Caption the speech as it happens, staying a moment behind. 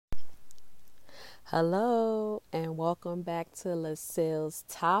Hello and welcome back to LaCil's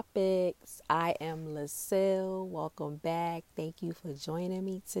Topics. I am LaCil. Welcome back. Thank you for joining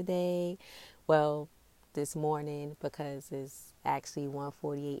me today. Well, this morning because it's actually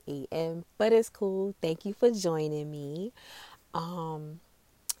 1:48 a.m., but it's cool. Thank you for joining me.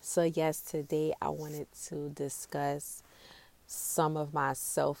 So yes, today I wanted to discuss some of my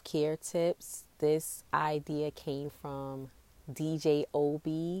self-care tips. This idea came from DJ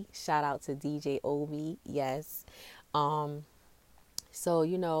Obi. Shout out to DJ Obi. Yes. Um so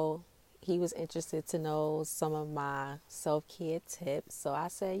he was interested to know some of my self-care tips. So I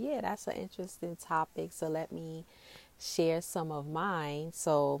said, "Yeah, that's an interesting topic. So let me share some of mine."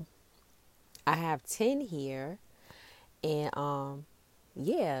 So I have 10 here and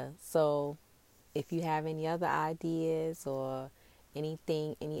yeah, so if you have any other ideas or any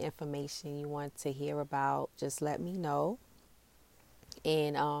information you want to hear about, just let me know.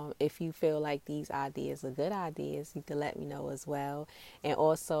 And if you feel like these ideas are good ideas, you can let me know as well. And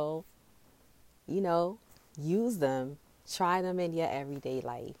also, you know, use them, try them in your everyday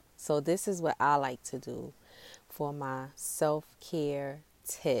life. So this is what I like to do for my self-care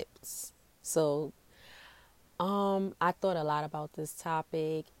tips. So I thought a lot about this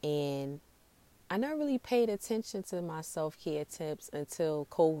topic, and I never really paid attention to my self-care tips until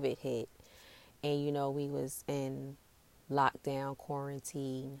COVID hit. And we was in lockdown,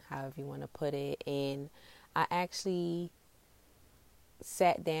 quarantine, however you want to put it. And I actually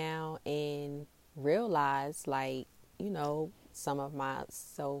sat down and realized, some of my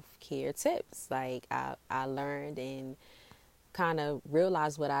self-care tips. Like I learned and kind of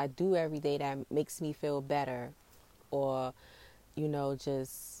realized what I do every day that makes me feel better, or,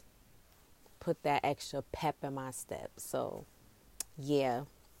 just put that extra pep in my step. So, yeah.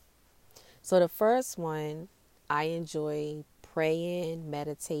 So the first one, I enjoy praying,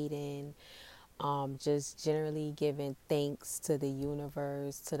 meditating, just generally giving thanks to the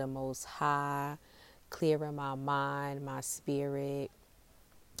universe, to the Most High, clearing my mind, my spirit,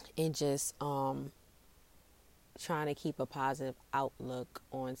 and just trying to keep a positive outlook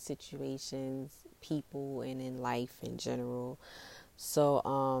on situations, people, and in life in general. So,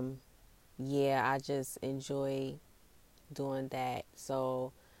 yeah, I just enjoy doing that.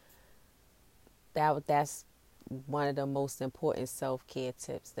 So that's one of the most important self-care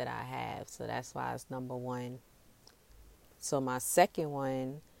tips that I have. So that's why it's number one. So my second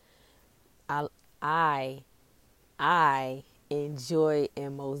one, I I I enjoy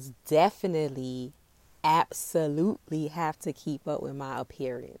and most definitely absolutely have to keep up with my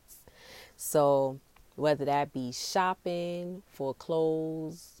appearance. So whether that be shopping for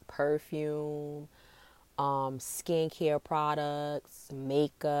clothes, perfume, skincare products,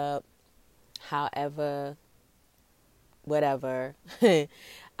 makeup, however, whatever, I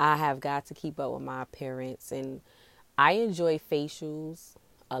have got to keep up with my appearance. And I enjoy facials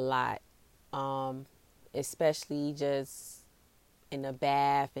a lot, especially just in the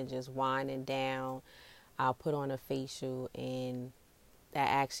bath and just winding down. I'll put on a facial, and that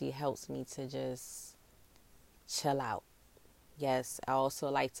actually helps me to just chill out. Yes, I also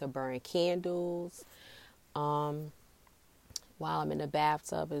like to burn candles while I'm in the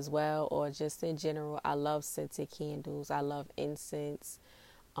bathtub as well, or just in general. I love scented candles. I love incense.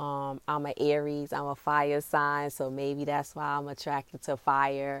 I'm an Aries. I'm a fire sign, so maybe that's why I'm attracted to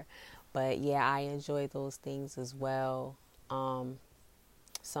fire. But yeah, I enjoy those things as well.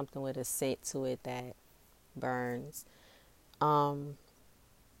 Something with a scent to it that burns. Um,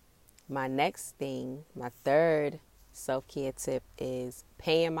 my next thing, my third self-care tip is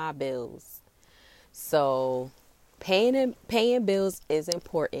paying my bills. So paying bills is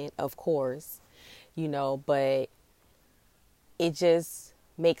important, of course, but it just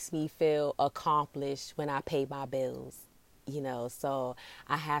makes me feel accomplished when I pay my bills, so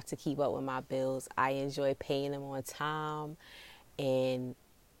I have to keep up with my bills. I enjoy paying them on time, and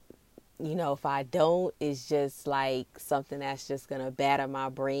if I don't, it's just like something that's just going to batter my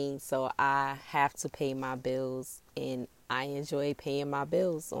brain. So I have to pay my bills, and I enjoy paying my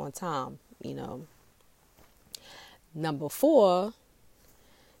bills on time. Number 4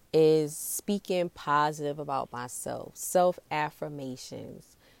 is speaking positive about myself.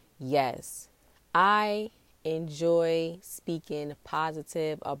 Self-affirmations. Yes, I enjoy speaking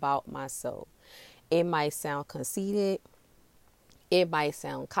positive about myself. It might sound conceited. It might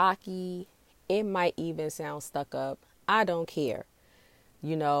sound cocky. It might even sound stuck up. I don't care.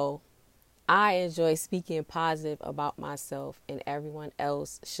 You know, I enjoy speaking positive about myself, and everyone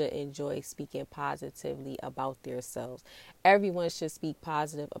else should enjoy speaking positively about themselves. Everyone should speak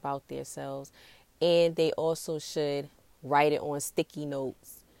positive about themselves, and they also should write it on sticky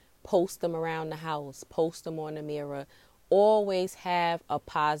notes, Post them around the house, post them on the mirror. Always have a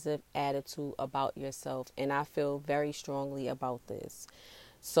positive attitude about yourself. And I feel very strongly about this.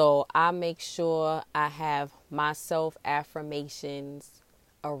 So I make sure I have my self affirmations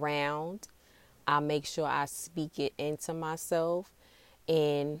around. I make sure I speak it into myself.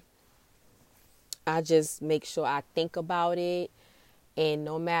 And I just make sure I think about it. And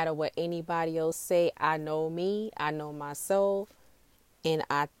no matter what anybody else say, I know me, I know myself, and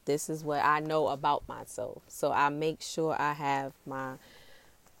this is what I know about myself. So I make sure I have my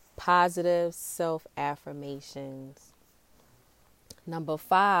positive self affirmations. Number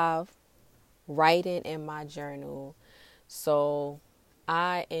 5, writing in my journal. So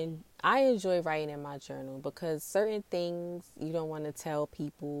I enjoy writing in my journal because certain things you don't want to tell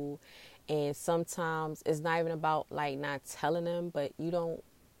people, and sometimes it's not even about like not telling them, but you don't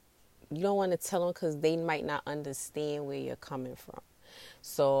want to tell them because they might not understand where you're coming from.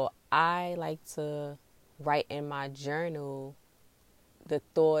 So I like to write in my journal the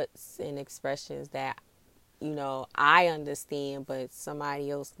thoughts and expressions that I understand, but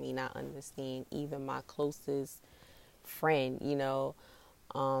somebody else may not understand. Even my closest friend,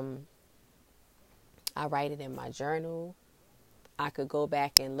 I write it in my journal. I could go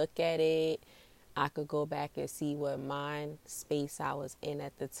back and look at it. I could go back and see what mind space I was in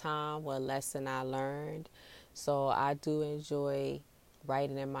at the time, what lesson I learned. So I do enjoy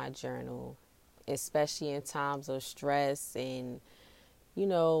writing in my journal, especially in times of stress and,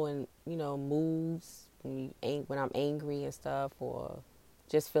 moods, when I'm angry and stuff, or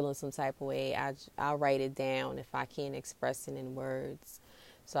just feeling some type of way. I'll write it down if I can't express it in words.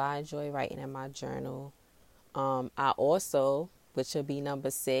 So I enjoy writing in my journal. I also, which will be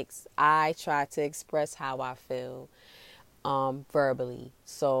number 6, I try to express how I feel verbally.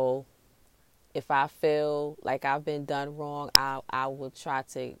 So if I feel like I've been done wrong, I will try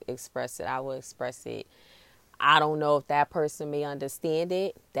to express it. I will express it. I don't know if that person may understand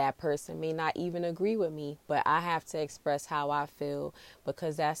it. That person may not even agree with me, but I have to express how I feel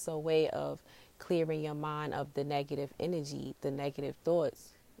because that's a way of clearing your mind of the negative energy, the negative thoughts.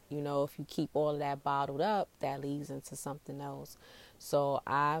 If you keep all of that bottled up, that leads into something else. So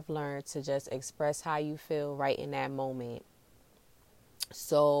I've learned to just express how you feel right in that moment.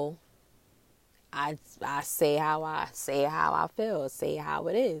 So I say how I feel, say how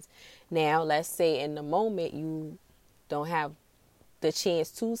it is. Now, let's say in the moment you don't have the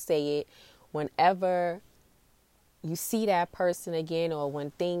chance to say it. Whenever you see that person again, or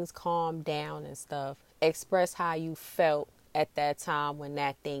when things calm down and stuff, express how you felt at that time when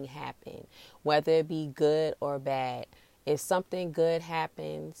that thing happened, whether it be good or bad. If something good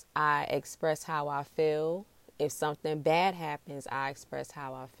happens, I express how I feel. If something bad happens, I express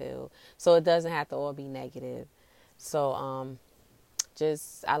how I feel. So it doesn't have to all be negative. So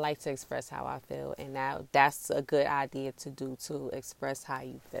I like to express how I feel, and that's a good idea to do too. Express how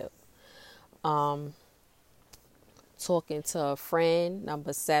you feel. Talking to a friend,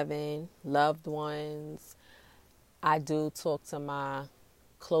 number 7, loved ones. I do talk to my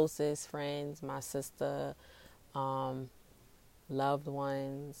closest friends, my sister, loved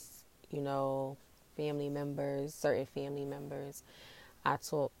ones, family members, certain family members. I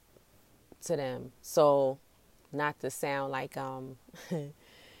talk to them. So not to sound like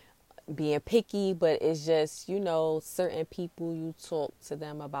being picky, but it's just, certain people, you talk to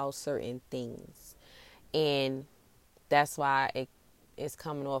them about certain things. And that's why it's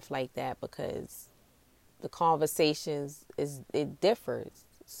coming off like that, because the conversations it differs.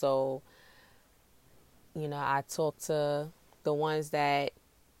 So, I talk to the ones that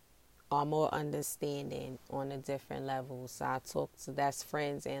are more understanding on a different level. So I talk to, that's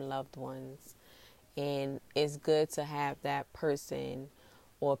friends and loved ones. And it's good to have that person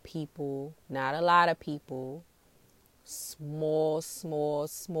or people, not a lot of people, small,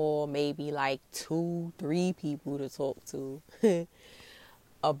 maybe like 2-3 people to talk to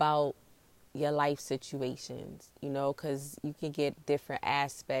about your life situations, because you can get different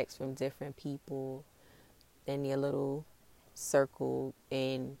aspects from different people in your little circle,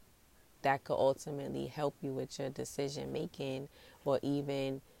 and that could ultimately help you with your decision making, or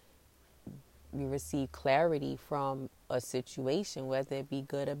even you receive clarity from a situation, whether it be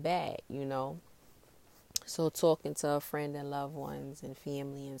good or bad, So talking to a friend and loved ones and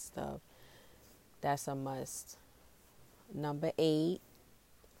family and stuff, that's a must. Number 8,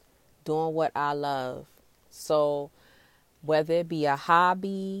 doing what I love. So whether it be a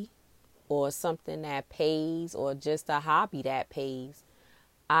hobby or something that pays, or just a hobby that pays,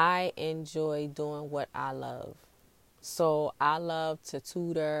 I enjoy doing what I love. So I love to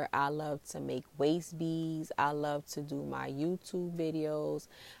tutor. I love to make waist beads. I love to do my YouTube videos.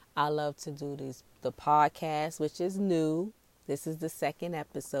 I love to do the podcast, which is new. This is the second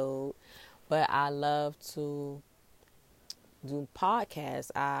episode, but I love to do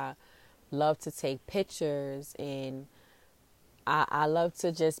podcasts. I love to take pictures, and I love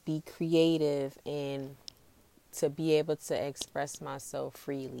to just be creative and to be able to express myself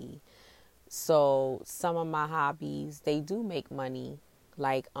freely. So some of my hobbies, they do make money,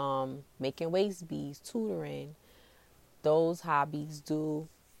 like making waist beads, tutoring. Those hobbies do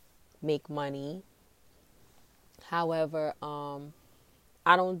make money. However,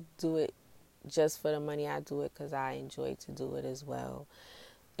 I don't do it just for the money. I do it because I enjoy to do it as well.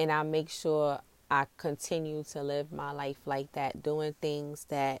 And I make sure I continue to live my life like that, doing things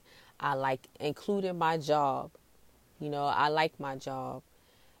that I like, including my job. You know, I like my job.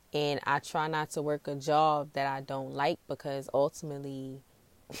 And I try not to work a job that I don't like, because ultimately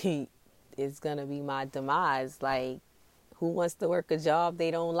it's going to be my demise. Like, who wants to work a job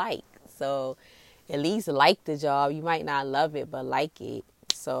they don't like? So at least like the job. You might not love it, but like it.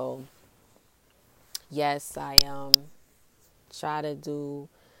 So yes, I try to do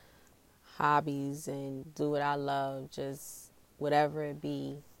hobbies and do what I love. Just whatever it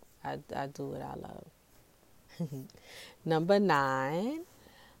be, I do what I love. Number 9,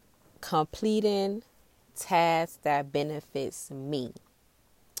 completing tasks that benefits me.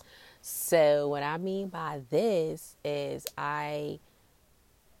 So what I mean by this is, on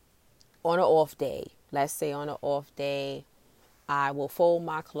an off day, let's say on an off day, I will fold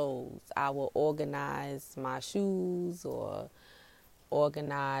my clothes. I will organize my shoes, or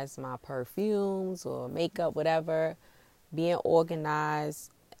organize my perfumes or makeup, whatever. Being organized,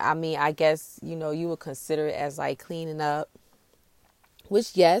 I mean, I guess, you would consider it as like cleaning up,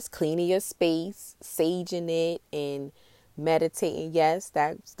 which, yes, cleaning your space, saging it, and meditating. Yes,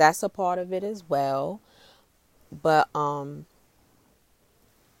 that's a part of it as well. But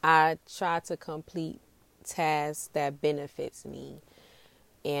I try to complete tasks that benefits me,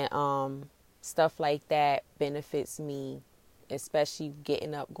 and stuff like that benefits me, especially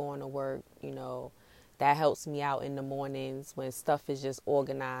getting up, going to work. That helps me out in the mornings when stuff is just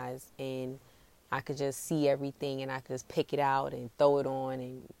organized, and I could just see everything, and I could just pick it out and throw it on,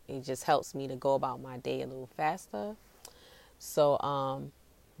 and it just helps me to go about my day a little faster. So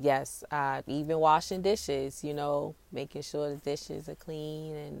yes, even washing dishes, making sure the dishes are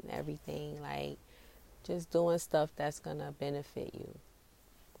clean and everything, like just doing stuff that's gonna benefit you.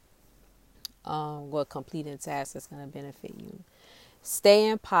 Completing tasks that's gonna benefit you.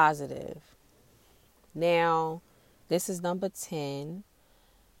 Staying positive. Now, this is number 10.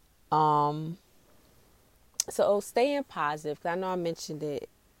 So staying positive, 'cause I know I mentioned it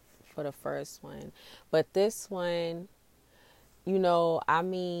for the first one, but this one, I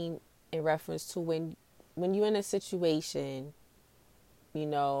mean, in reference to when you're in a situation,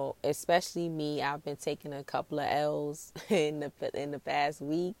 especially me, I've been taking a couple of L's in the past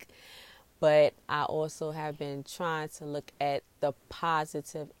week, but I also have been trying to look at the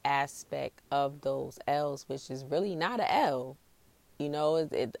positive aspect of those L's, which is really not a L. A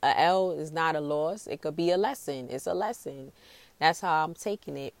L is not a loss. It could be a lesson. It's a lesson. That's how I'm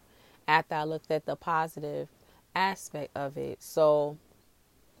taking it after I looked at the positive aspect of it. So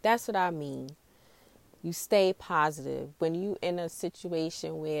that's what I mean. You stay positive. When you in a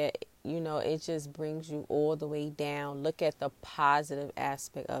situation where, it just brings you all the way down, look at the positive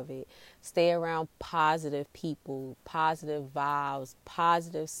aspect of it. Stay around positive people, positive vibes,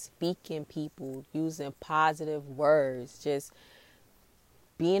 positive speaking people, using positive words, just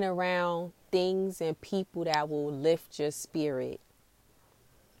being around things and people that will lift your spirit.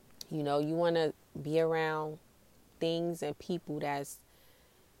 You want to be around things and people that's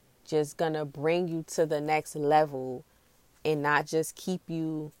just going to bring you to the next level, and not just keep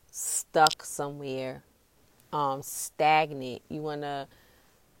you stuck somewhere, stagnant. You want to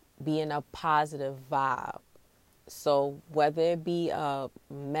be in a positive vibe. So whether it be a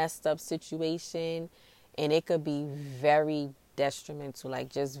messed up situation, and it could be very detrimental, like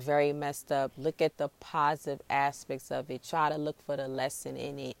just very messed up, look at the positive aspects of it. Try to look for the lesson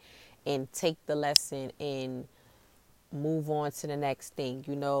in it, and take the lesson and move on to the next thing.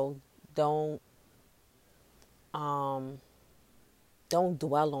 Don't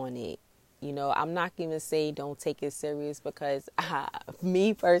dwell on it. I'm not going to say don't take it serious, because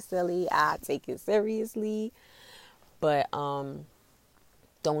me personally, I take it seriously, but don't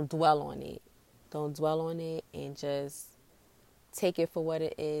dwell on it. Don't dwell on it, and just take it for what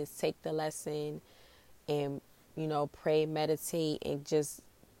it is. Take the lesson, and pray, meditate, and just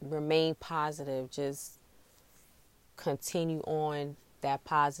remain positive. Just continue on that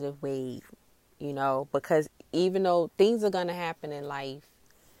positive wave, because even though things are going to happen in life,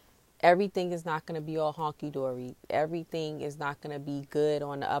 everything is not going to be all honky-dory. Everything is not going to be good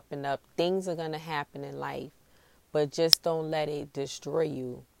on the up and up. Things are going to happen in life, but just don't let it destroy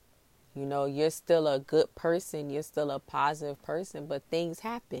you. You know, you're still a good person. You're still a positive person, but things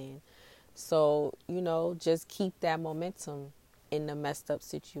happen. So, you know, just keep that momentum in the messed up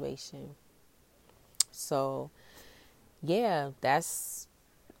situation. So, yeah, that's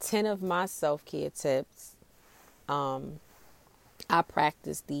 10 of my self-care tips. I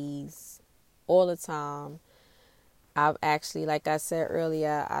practice these all the time. I've actually, like I said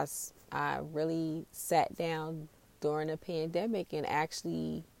earlier, I really sat down during the pandemic and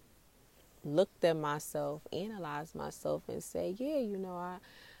actually looked at myself, analyzed myself, and say, yeah, you know,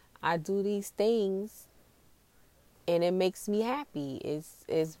 I do these things and it makes me happy.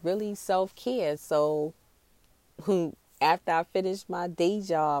 It's really self-care. So after I finish my day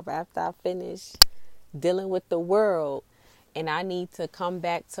job, after I finish dealing with the world, and I need to come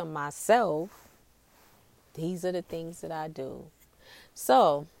back to myself, these are the things that I do.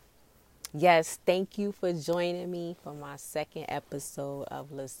 So, yes, thank you for joining me for my second episode of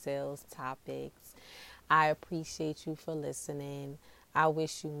LaCil's Topics. I appreciate you for listening. I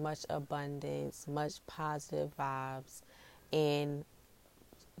wish you much abundance, much positive vibes, and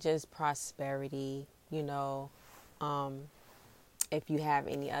just prosperity, you know. If you have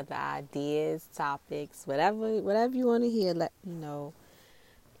any other ideas, topics, whatever you want to hear, let me know.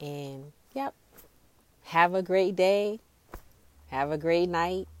 And yep, have a great day. Have a great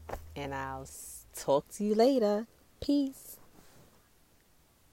night. And I'll talk to you later. Peace.